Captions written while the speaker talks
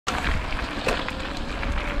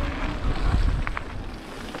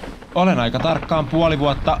Olen aika tarkkaan puoli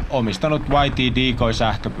vuotta omistanut YT Decoy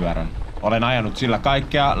sähköpyörän. Olen ajanut sillä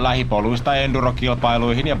kaikkea lähipoluista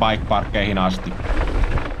endurokilpailuihin ja parkkeihin asti.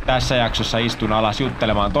 Tässä jaksossa istun alas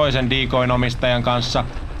juttelemaan toisen Decoyn omistajan kanssa.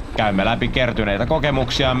 Käymme läpi kertyneitä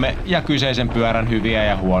kokemuksiamme ja kyseisen pyörän hyviä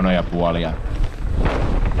ja huonoja puolia.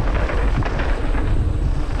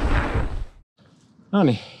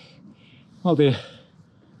 Noniin, oltiin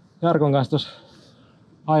Jarkon kanssa tuossa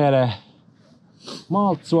ajelee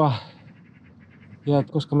maltsua. Ja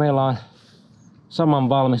koska meillä on saman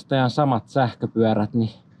valmistajan samat sähköpyörät, niin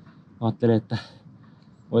ajattelin, että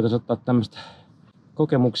voitaisiin ottaa tämmöistä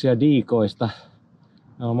kokemuksia Decoysta.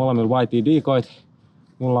 Meillä on molemmilla YT Decoyt.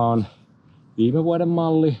 Mulla on viime vuoden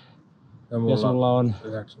malli ja sulla on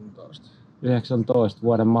 19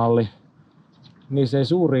 vuoden malli. Niissä ei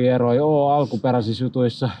suuria eroja ole alkuperäisissä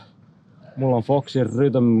jutuissa. Mulla on Foxin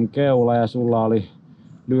Rhythm keula ja sulla oli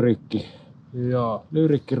lyrikki. Joo.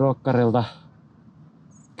 Lyrikki rokkarilta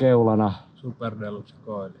keulana. Super Deluxe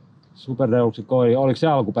koili. Super Deluxe koili. Oliko se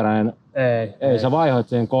alkuperäinen? Ei. Sä vaihoit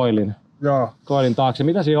sen koilin. Joo. Koilin taakse.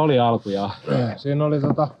 Mitä siinä oli alkujaan? Siinä oli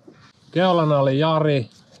keulana oli Jari.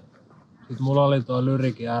 Sitten mulla oli tuo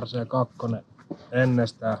lyrikki RC2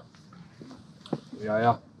 ennestään.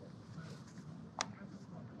 Ja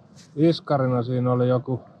iskarina siinä oli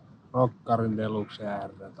joku Rokkarin Deluxe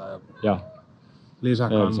R tai joku. Joo.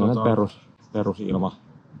 Lisäkannut. Perusilma.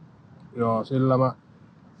 Joo, sillä mä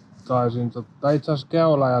taisin, itse asiassa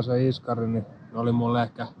keula ja se iskari, niin ne oli mulle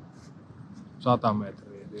ehkä 100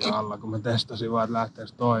 metriä siinä alla, kun mä testasin vaan, että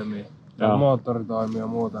lähteekö toimii. Ja moottori toimii ja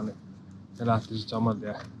muuta, niin se lähti sit saman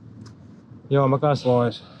tien. Joo, mä kans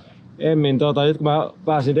pois. Nyt kun mä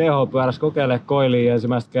pääsin DH-pyörässä kokeilemaan koiliin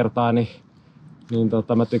ensimmäistä kertaa, niin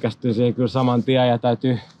mä tykästyin siihen kyllä saman tien ja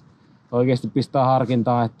täytyy oikeesti pistää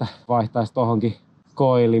harkintaa, että vaihtaisi tohonkin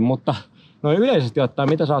koiliin. Mutta noin yleisesti ottaen,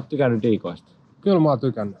 mitä sä oot tykännyt Decoysta? Kyllä mä oon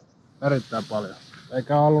tykännyt. Erittäin paljon.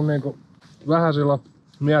 Eikä ollut vähän silloin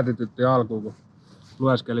mietitytti alkuun, kun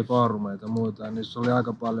lueskeli foorumeita ja muuta. Ja niissä oli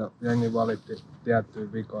aika paljon, jengi valitti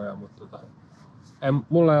tiettyjä vikoja, mutta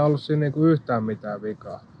mulla ei ollut siinä yhtään mitään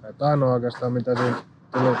vikaa. Et ainoa oikeastaan mitä siinä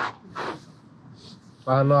tuli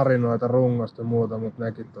vähän narinoita rungosta ja muuta, mutta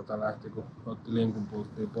nekin lähti, kun otti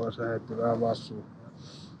linkunpulttiin pois ja heitti vähän vassuun,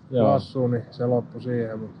 niin se loppui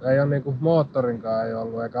siihen. Mutta ei ole moottorinkaan ei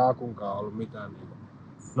ollut eikä akunkaan ollut mitään.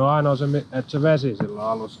 No ainoa se, että se vesi silloin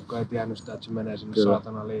alussa, kun ei tiennyt sitä, että se menee sinne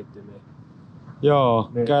saatana liittimiin. Joo,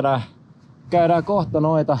 niin. Käydään kohta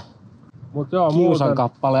noita kiusan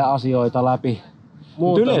kappaleen asioita läpi.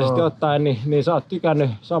 Mutta yleisesti ottaen, niin sä oot tykännyt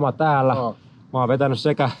sama täällä. No. Mä oon vetänyt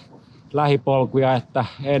sekä lähipolkuja että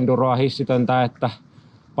enduroa, hissitöntä että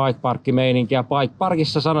bikeparkkimeininkiä.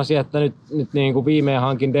 Bikeparkissa sanoisin, että nyt viimein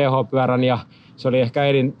hankin DH-pyörän ja se oli ehkä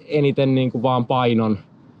eniten vaan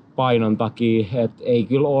painon takia. Et ei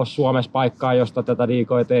kyllä ole Suomessa paikkaa, josta tätä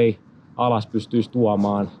Decoyt ei alas pystyisi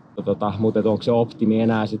tuomaan. Mutta onko se optimi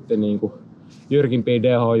enää sitten jyrkimpiin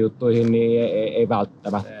DH-juttuihin, niin ei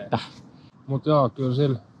välttämättä. Mut joo,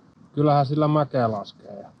 kyllähän sillä mäkeä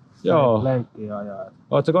laskee ja lenkkiä ajaa.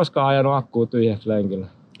 Ootko koskaan ajanut akkuu tyhjäksi lenkillä?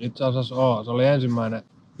 Itse asiassa se oli ensimmäinen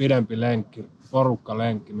pidempi lenkki,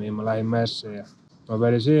 porukkalenkki, mihin mä lähdin messiin. Ja mä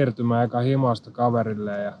vedin siirtymään eka himasta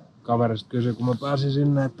kaverille ja kaveri sit kysyi, kun mä pääsin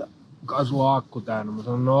sinne, että kai sulla on akku täynnä. Mä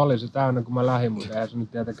sanoin, no oli se täynnä kun mä lähdin, mutta eihän se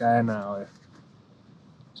nyt tietenkään enää ole.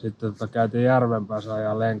 Sitten käytiin järven päässä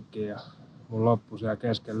ajaa lenkkiä ja mun loppui siellä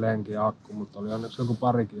kesken lenkin akku, mutta oli onneksi joku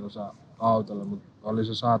parikin osa autolle, mutta oli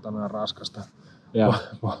se saatana raskasta.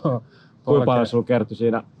 Kuinka paljon sulla kertyi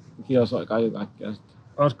siinä kilsoja kaikkea sitten?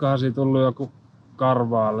 Olisikohan siitä tullut joku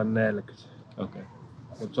karva alle 40. Okay.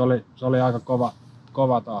 Mut se oli aika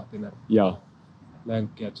kovatahtinen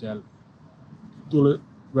lenkki, että siellä tuli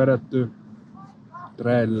vedettyä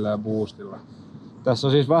trailillä ja boostilla. Tässä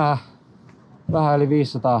on siis vähän yli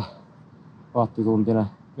 500 wattituntinen.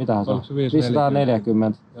 Mitähän se on?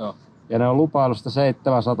 540. Joo. Ja ne on lupailusta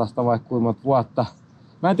 700 vaikka kuinka monta vuotta.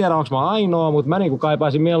 Mä en tiedä onko mä ainoa, mutta mä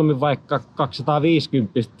kaipaisin mieluummin vaikka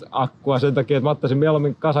 250 akkua sen takia, että mä ottaisin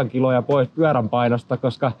mieluummin kasan kiloja pois pyörän painosta,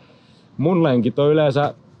 koska mun lenkit on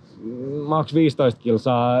yleensä maks 15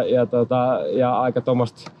 kilsaa ja aika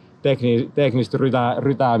tommoista teknistä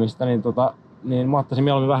rytäämistä, niin mä ottaisin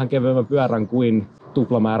mieluummin vähän kevyemmän pyörän kuin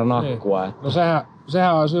tuplamäärän akkua. Niin. No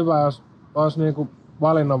sehän olisi hyvä, jos olisi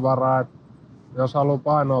valinnanvaraa, että jos haluaa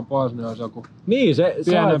painoa pois, niin olisi joku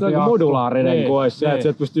se on joku modulaarinen, kun olisi se, että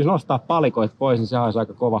sieltä pystyisi nostamaan palikoit pois, niin se olisi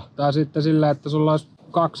aika kova. Tai sitten silleen, että sulla olisi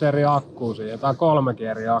 2 eri akkua siihen, tai 3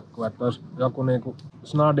 eri akkua, että olisi joku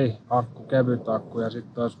snadi akku, kevyt akku, ja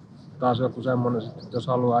sitten olisi taas joku semmonen, että jos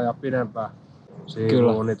haluaa ajaa pidempään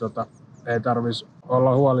siivuun, niin ei tarvitsisi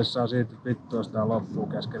olla huolissaan siitä, että vittu sitä loppuu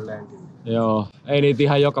kesken lenkin. Joo, ei niitä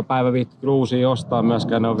ihan joka päivä viitti uusia ostaa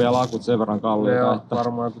myöskään, ne on vielä akut sen verran kalliita. Joo, että,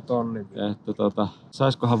 varmaan joku tonni.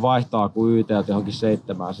 Saiskohan vaihtaa kuin YT:t johonkin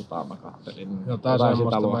 700 mä kattelin. Jotain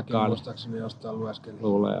semmoista mäkin muistaakseni jostain lueskelin.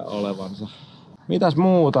 Luulee olevansa. Mitäs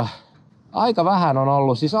muuta? Aika vähän on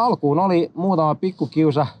ollut. Siis alkuun oli muutama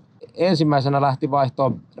pikkukiusa. Ensimmäisenä lähti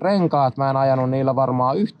vaihtoon renkaat. Mä en ajanut niillä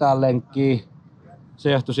varmaan yhtään lenkkiä.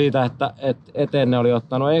 Se johtui siitä, että eteen ne oli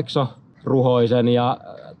ottanut Exo-ruhoisen ja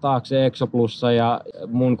taakse Exo Plussa. Ja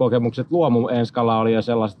mun kokemukset luomu enskalla oli jo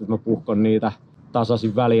sellaiset, että mä puhkon niitä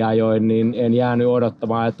tasaisin väliajoin. Niin en jäänyt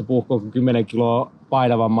odottamaan, että puhkon 10 kiloa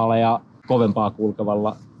painavammalla ja kovempaa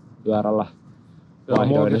kulkevalla pyörällä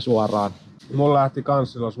vaihdoin ne suoraan. Mulla lähti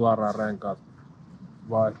kans silloin suoraan renkaat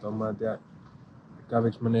vaihtoon. Mä en tiedä,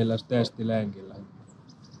 käviks mä niillä testilenkillä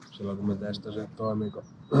silloin kun mä testasin, että toimiiko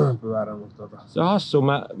pyörä. Mutta Se on hassu.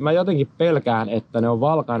 Mä jotenkin pelkään, että ne on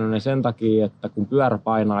valkannut ne sen takia, että kun pyörä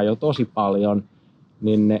painaa jo tosi paljon,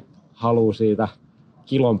 niin ne haluu siitä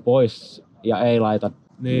kilon pois ja ei laita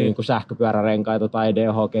niin kuin sähköpyörärenkaita tai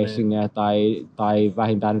DH-cassingeja tai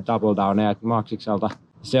vähintään nyt double downeja Maxikselta.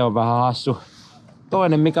 Se on vähän hassu.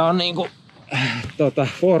 Toinen mikä on niinku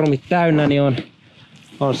foorumit täynnä, niin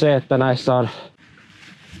on se, että näissä on,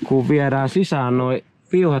 kun viedään sisään noi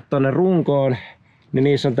piuhat tonne runkoon, niin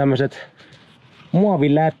niissä on tämmöset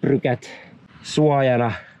muoviläprykät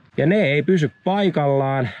suojana. Ja ne ei pysy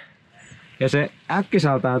paikallaan. Ja se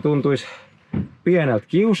äkkiseltään tuntuisi pieneltä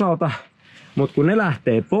kiusalta, mutta kun ne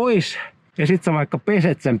lähtee pois, ja sit sä vaikka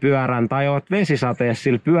peset sen pyörän tai oot vesisateessa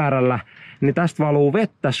sillä pyörällä, niin tästä valuu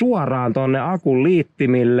vettä suoraan tonne akun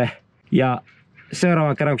liittimille. Ja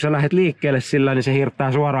seuraavan kerran kun sä lähdet liikkeelle sillä, niin se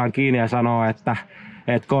hirttää suoraan kiinni ja sanoo, että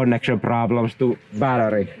connection problems to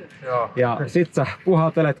battery. Joo. Ja sit sä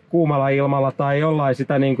puhaltelet kuumalla ilmalla tai jollain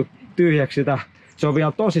sitä niinku tyhjäksi sitä. Se on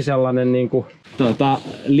vielä tosi sellainen niinku,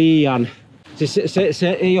 liian... Siis se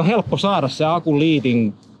ei ole helppo saada se akun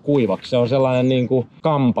liitin kuivaksi. Se on sellainen niinku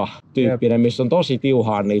kampa-tyyppinen, missä on tosi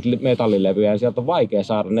tiuhaan niitä metallilevyjä ja sieltä on vaikea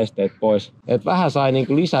saada nesteet pois. Et vähän sai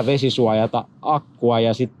niinku lisävesisuojata akkua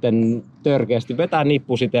ja sitten törkeästi vetää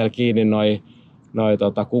nippusiteellä kiinni noi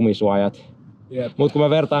kumisuojat. Mut kun mä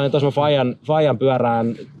vertaan nyt tuossa Fajan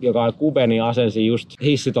pyörään, joka on Kube, niin asensi just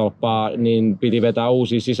hissitolppaa, niin piti vetää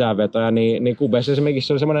uusia sisäänvetoja, niin Kubessa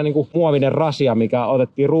esimerkiksi oli semmoinen niinku muovinen rasia, mikä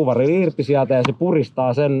otettiin ruuvarilla irti sieltä ja se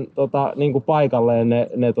puristaa sen niinku paikalleen ne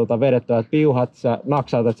vedettävät piuhat, sä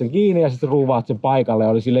naksautat sen kiinni ja sitten ruuvaat sen paikalle.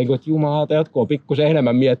 Oli silleen, että jumalauta, jotkut on pikkusen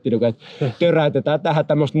enemmän miettinyt, että töräytetään tähän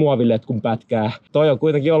tämmöistä muoviletkun pätkää. Toi on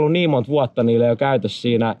kuitenkin ollut niin monta vuotta niille jo käytössä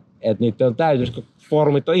siinä, että niitä on täytyisi,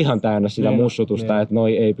 foorumit on ihan täynnä sitä mussutusta, että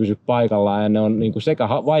noi ei pysy paikallaan ja ne on niinku sekä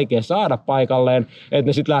vaikea saada paikalleen, että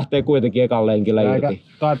ne sitten lähtee kuitenkin ekan lenkillä irti.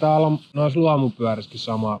 Taitaa olla noissa luomupyörissäkin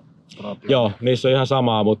sama problema. Joo, niissä on ihan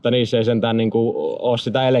samaa, mutta niissä ei sentään niinku ole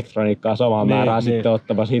sitä elektroniikkaa samaa määrää sitten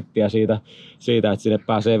ottamassa hittiä siitä, että sinne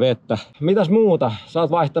pääsee vettä. Mitäs muuta? Sä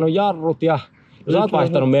oot vaihtanut jarrut ja sä oot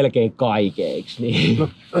vaihtanut melkein kaikeiksi. Niin. No,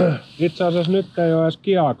 itse asiassa nyt ei ole edes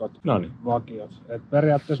kiakot vakiot. Et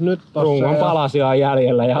periaatteessa nyt tossa rungon palasia on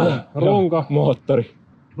jäljellä ja moottori.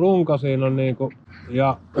 Runko siinä on niinku,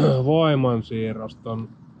 ja voimansiirrosta on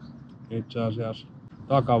itse asiassa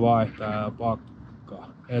takavaihtaja ja pakka.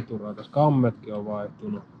 Eturatas. Kammetkin on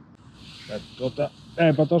vaihtunut.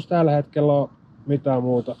 Eipä tossa tällä hetkellä ole mitään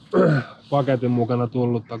muuta paketin mukana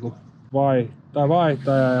tullutta kuin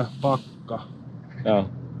vaihtaja ja pakka. Joo.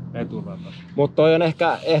 Eturatas. Mutta toi on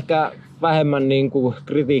ehkä vähemmän niinku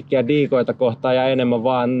kritiikkiä Decoyta kohtaan ja enemmän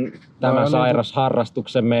vaan tämä sairas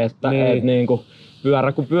harrastuksemme, että et niinku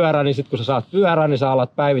pyörä kuin pyörä, niin sit kun sä saat pyörän, niin sä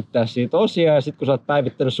alat päivittää siitä osia ja sit kun sä oot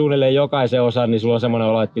päivittänyt suunnilleen jokaisen osan, niin sulla on semmoinen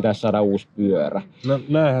olo, että pitäisi saada uusi pyörä. No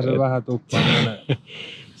näinhän se vähän tuppaa menee.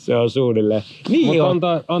 Se on suunnilleen. Niin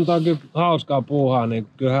on toi kyllä hauskaa puuhaa, niin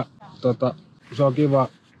kyllähän se on kiva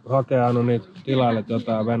hakea aina niitä tilaille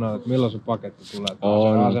jotain venää, että milloin se paketti tulee, että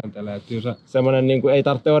se asentelee. Että semmoinen niinku ei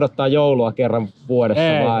tarvitse odottaa joulua kerran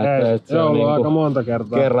vuodessa, vaan että joulu on niinku aika monta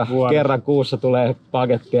kertaa kerran kuussa tulee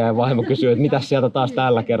pakettia ja vaimo kysyy, että mitäs sieltä taas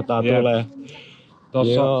tällä kertaa tulee.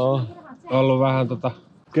 Tossa on ollut vähän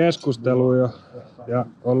keskustelua ja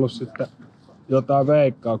ollut sitten jotain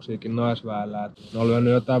veikkauksiakin naisväellä. Ne on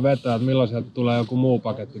lyönyt jotain vetää, että milloin sieltä tulee joku muu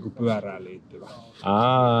paketti kuin pyörään liittyvä.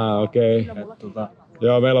 Okei.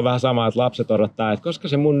 Joo, meillä on vähän sama, että lapset odottaa, että koska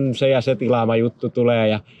se ja se tilaama juttu tulee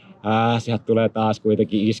ja sieltä tulee taas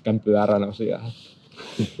kuitenkin iskän pyörän osia.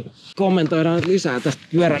 Kommentoidaan lisää tästä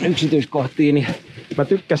pyörän yksityiskohtiin. Niin mä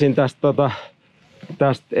tykkäsin tästä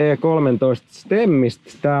tästä E13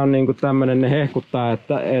 stemmistä. Tää on niinku tämmönen, ne hehkuttaa,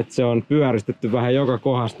 että se on pyöristetty vähän joka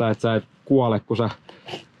kohdasta, että sä et kuole, kun sä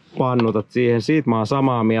pannutat siihen. Siitä mä oon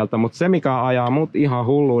samaa mieltä, mutta se mikä ajaa mut ihan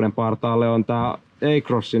hulluuden partaalle on tää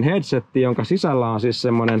Acrossin headsetti, jonka sisällä on siis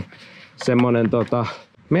semmonen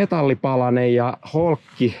metallipalanen ja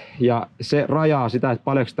holkki, ja se rajaa sitä, että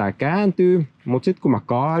paljonko tää kääntyy. Mut sit kun mä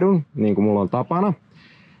kaadun, niin kuin mulla on tapana,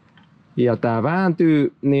 ja tää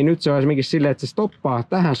vääntyy, niin nyt se on esimerkiksi silleen, että se stoppaa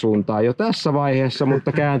tähän suuntaan jo tässä vaiheessa,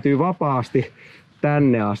 mutta kääntyy vapaasti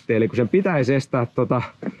tänne asti. Eli kun sen pitäisi estää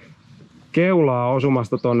keulaa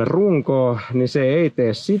osumasta tonne runkoon, niin se ei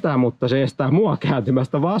tee sitä, mutta se estää mua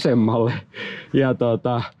kääntymästä vasemmalle. Ja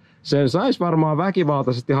sen sais varmaan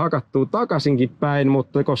väkivaltaisesti hakattua takaisinkin päin,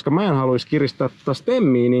 mutta koska mä en haluaisi kiristää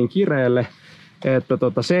stemmiä niin kireelle,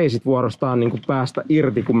 että se ei sit vuorostaan niin kuin päästä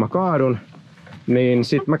irti, kun mä kaadun, niin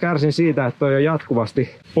sit mä kärsin siitä, että toi on jatkuvasti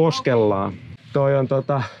poskellaan. Toi on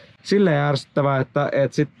silleen ärsyttävää, että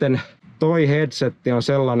sitten toi headsetti on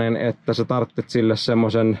sellainen, että sä tarvitset sille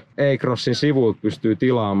semmosen Acrossin sivulta pystyy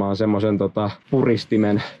tilaamaan semmosen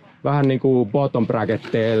puristimen. Vähän niinku bottom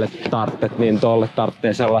bracketteille tarttet, niin tolle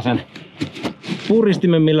tarttee sellaisen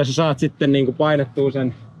puristimen, millä sä saat sitten niinku painettua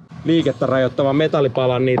sen liikettä rajoittavan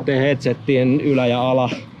metallipalan niiden headsettien ylä- ja ala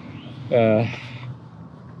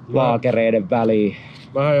laakereiden väliin.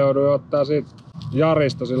 Mä jouduin ottaa siitä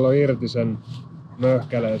Jarista silloin irti sen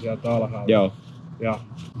möhkäleen sieltä alhaalta. Joo. Ja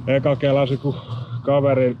eka kelasi, kun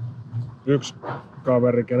yksi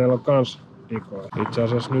kaveri, kenellä on kans Decoy. Itse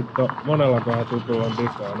asiassa nyt on monellakohan tutulla on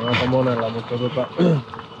Decoy, no aika monella, mutta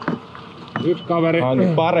yksi kaveri... On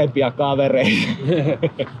parempia kavereita.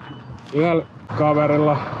 Yhdellä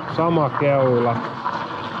kaverilla sama keula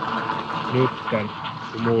nytten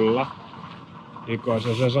kuin mulla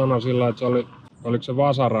Decoyssa. Se sanoi sillä, että se oliko se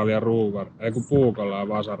vasaral ja ruuvar, ei kun puukolla ja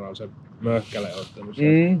vasaral se möhkäle ottanut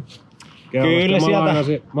sen. Kyllä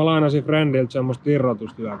mä lainasin friendiltä semmoista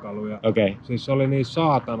irrotustyökaluja. Okay. Siis se oli niin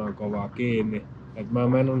saatanan kovaa kiinni, että mä en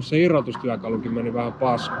mennyt, se irrotustyökalukin meni vähän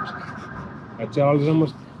paskaksi. Et siellä oli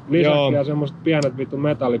semmoista lisäksi ja semmoiset pienet vittu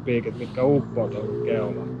metallipiikit, mitkä uppoo tuohon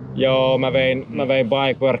keulaan. Joo, mä vein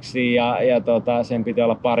Bikeworksiin ja sen piti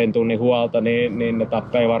olla parin tunnin huolta, niin ne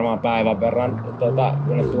tappeli varmaan päivän verran, kun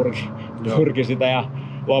ne purki sitä. Ja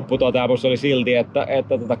lopputoteamus oli silti, että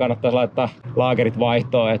kannattaisi laittaa laakerit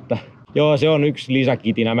vaihtoon. Että joo, se on yksi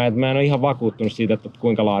lisäkitinä. Mä en ole ihan vakuuttunut siitä, että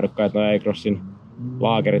kuinka laadukkaita nuo Acrossin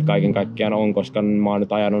laakerit kaiken kaikkiaan on, koska mä oon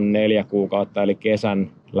nyt ajanut 4 kuukautta, eli kesän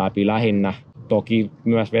läpi lähinnä. Toki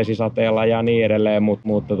myös vesisateella ja niin edelleen,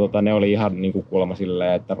 mutta ne oli ihan niin kuin kuulemma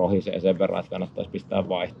silleen, että rohisee sen verran, että kannattaisi pistää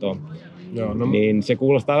vaihtoon. Joo, no, niin se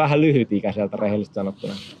kuulostaa vähän lyhytikäiseltä rehellisesti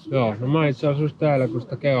sanottuna. Joo, no mä itse asiassa just täällä, kun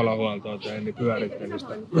sitä keulahuoltoa tein, niin pyörittelin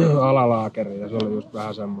sitä alalaakeria ja se oli just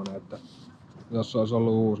vähän semmonen, että jos se olisi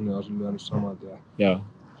ollut uusi, niin olisin lyönyt saman tien. Joo.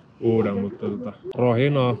 Uuden, mutta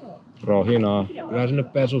rohinaa. Kyllä sinne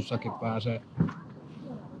pesussakin pääsee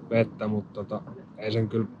vettä, mutta ei sen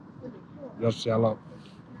kyllä, jos siellä on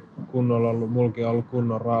kunnolla ollut, mulkin on ollut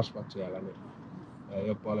kunnon rasvat siellä, niin ei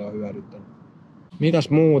ole paljon hyödyttänyt. Mitäs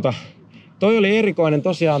muuta? Toi oli erikoinen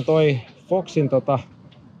tosiaan toi Foxin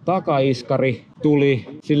takaiskari tuli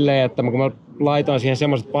silleen, että kun mä laitoin siihen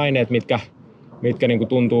semmoset paineet, mitkä niinku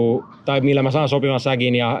tuntuu, tai millä mä saan sopivan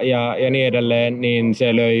säkin ja niin edelleen, niin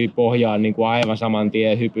se löi pohjaan niinku aivan saman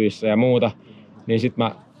tien hypyissä ja muuta. Niin sit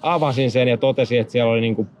mä avasin sen ja totesin, että siellä oli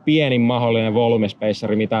niinku pienin mahdollinen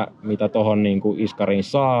volumespaceri, mitä tohon niinku iskariin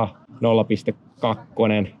saa.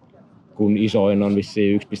 0,2, kun isoin on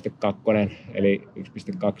vissiin 1,2, eli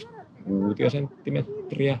 1,2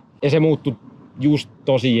 kuutiosenttimetriä. Ja se muuttui just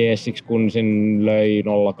tosi jeessiksi, kun sen löi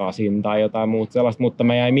 0,8 tai jotain muuta sellaista, mutta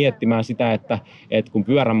mä jäin miettimään sitä, että kun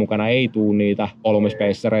pyörän mukana ei tuu niitä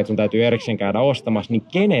volumispacereita, sun täytyy erikseen käydä ostamassa, niin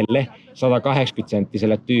kenelle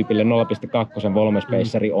 180-senttiselle tyypille 0,2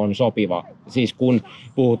 volumispaceri on sopiva? Siis kun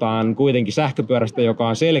puhutaan kuitenkin sähköpyörästä, joka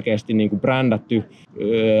on selkeästi niin kuin brändätty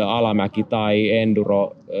alamäki tai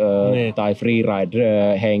enduro tai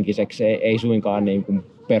freeride henkiseksi, ei suinkaan niin kuin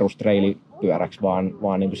perustreilipyöräksi,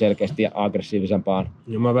 vaan niin kuin selkeästi aggressiivisempaan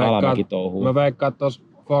alamäkitouhuun. Mä veikkaan, että tuossa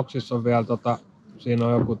Foxissa on vielä, siinä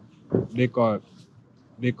on joku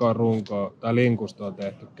Decoyn runko tai linkustoa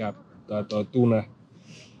tehty tai toi tune.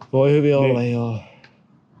 Voi hyvin olla, joo.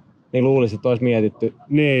 Niin luulisin, että olisi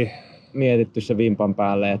mietitty se vimpan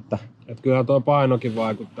päälle, että kyllähän tuo painokin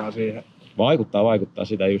vaikuttaa siihen. Vaikuttaa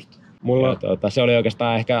sitä just. Se oli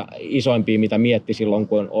oikeastaan ehkä isoimpia, mitä mietti silloin,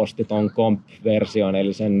 kun osti ton Comp-version,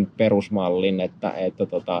 eli sen perusmallin, että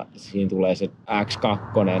siinä tulee se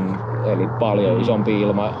X2, eli paljon isompi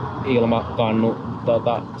ilmakannu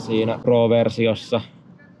siinä Pro-versiossa.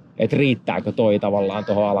 että riittääkö toi tavallaan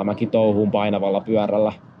tuohon alamäkitouhuun painavalla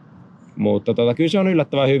pyörällä. Mutta kyllä se on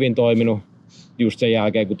yllättävän hyvin toiminut just sen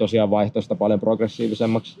jälkeen, kun tosiaan vaihtoi sitä paljon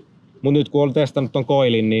progressiivisemmaksi. Mutta nyt kun olen testannut ton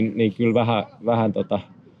koilin, niin kyllä vähän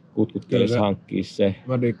kutkuttelisi hankkia se.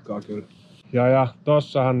 Mä dikkaan kyllä. Ja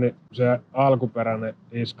tossahan niin se alkuperäinen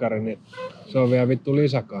iskari, niin se on vielä vittu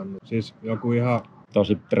lisäkannu. Siis joku ihan...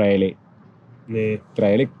 Tosi treili. Niin.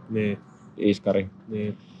 Treili. Niin. Iskari.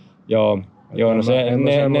 Niin. Joo,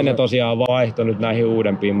 no ne tosiaan vaihtoi nyt näihin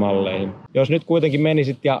uudempiin malleihin. Jos nyt kuitenkin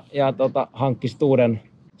menisit ja hankkisit uuden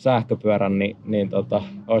sähköpyörän, niin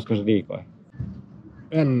olisiko se Decoy?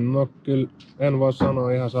 En voi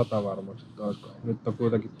sanoa ihan 100 varmaksi, että olisiko. Nyt on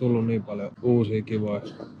kuitenkin tullut niin paljon uusia kivoja.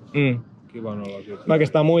 Kivan olosia. Mä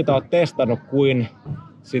oikeastaan muita oon testannut kuin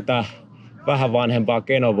sitä vähän vanhempaa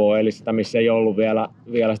Kenovoa, eli sitä missä ei ollut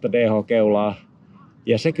vielä sitä DH-keulaa.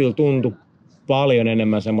 Ja se kyllä tuntui paljon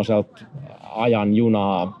enemmän semmoiselta ajan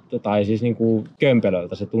junaa, tai siis niinku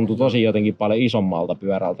kömpelöltä. Se tuntui tosi jotenkin paljon isommalta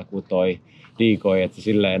pyörältä kuin toi Decoy, että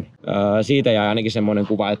silleen, siitä jäi ainakin semmoinen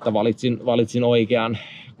kuva, että valitsin oikean,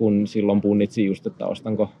 kun silloin punnitsin just, että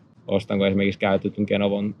ostanko esimerkiksi käytetyn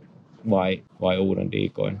Kenovon vai uuden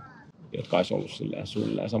Decoyn, jotka olisi ollut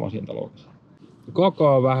silleen samassa hintaluokassa.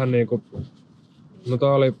 Koko on vähän niinku, no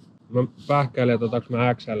toi oli, mä pähkäilin, että otanko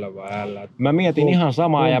mä XL vai L. Mä mietin ihan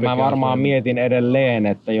samaa ja mä varmaan mietin edelleen,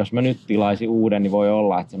 että jos mä nyt tilaisin uuden, niin voi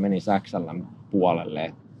olla, että se menisi XL:n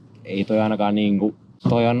puolelle. Ei toi ainakaan niinku,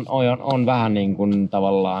 toi on vähän niin kuin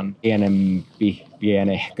tavallaan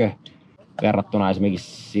pienehkö verrattuna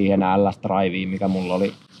esimerkiksi siihen LS-driveen, mikä mulla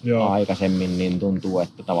oli aikaisemmin, niin tuntuu,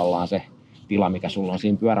 että tavallaan se tila, mikä sulla on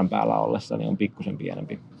siinä pyörän päällä ollessa, niin on pikkusen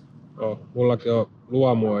pienempi. Joo, mullakin on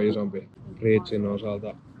luomu on isompi reachin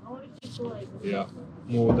osalta ja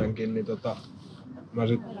muutenkin, niin mä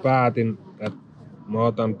sit päätin, että mä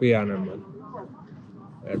otan pienemmän.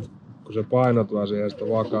 Et kun se paino tuo siihen sitä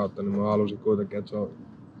vakautta, niin mä halusin kuitenkin, että se on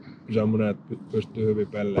semmonen, että pystyy hyvin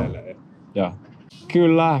pelleilemään. Joo.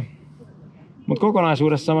 Kyllä. Mutta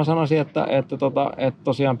kokonaisuudessa mä sanoisin, että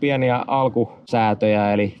tosiaan pieniä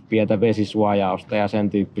alkusäätöjä, eli pientä vesisuojausta ja sen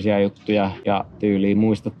tyyppisiä juttuja. Ja tyyliin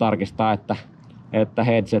muista tarkistaa, että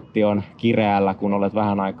headsetti on kireällä, kun olet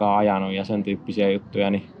vähän aikaa ajanut ja sen tyyppisiä juttuja.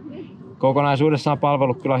 Niin kokonaisuudessaan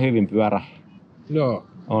palvellut kyllä hyvin pyörä. Joo.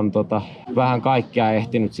 On vähän kaikkea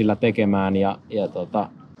ehtinyt sillä tekemään ja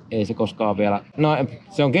ei se koskaan vielä... No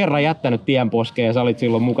se on kerran jättänyt tienposkeen ja sä olit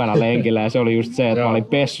silloin mukana lenkillä ja se oli just se, että mä olin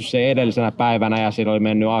pessyt sen edellisenä päivänä ja siinä oli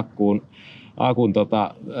mennyt akun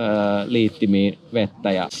liittimiin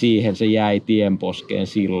vettä ja siihen se jäi tienposkeen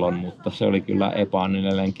silloin, mutta se oli kyllä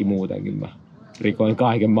epäonninen lenkki muutenkin. Mä rikoin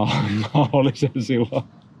kaiken mahdollisen silloin.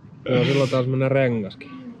 Joo, silloin taas mennä rengaskin.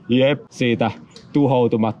 Jep, siitä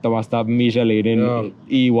tuhoutumattomasta Michelinin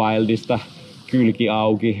E-Wildista kylki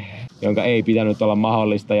auki, jonka ei pitänyt olla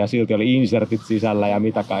mahdollista ja silti oli insertit sisällä ja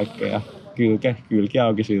mitä kaikkea. Kylki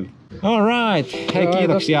auki silti. Alright, hei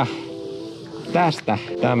kiitoksia tästä.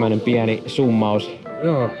 Tämmönen pieni summaus.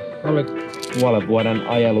 Joo, oli puolen vuoden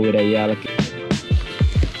ajeluiden jälkeen.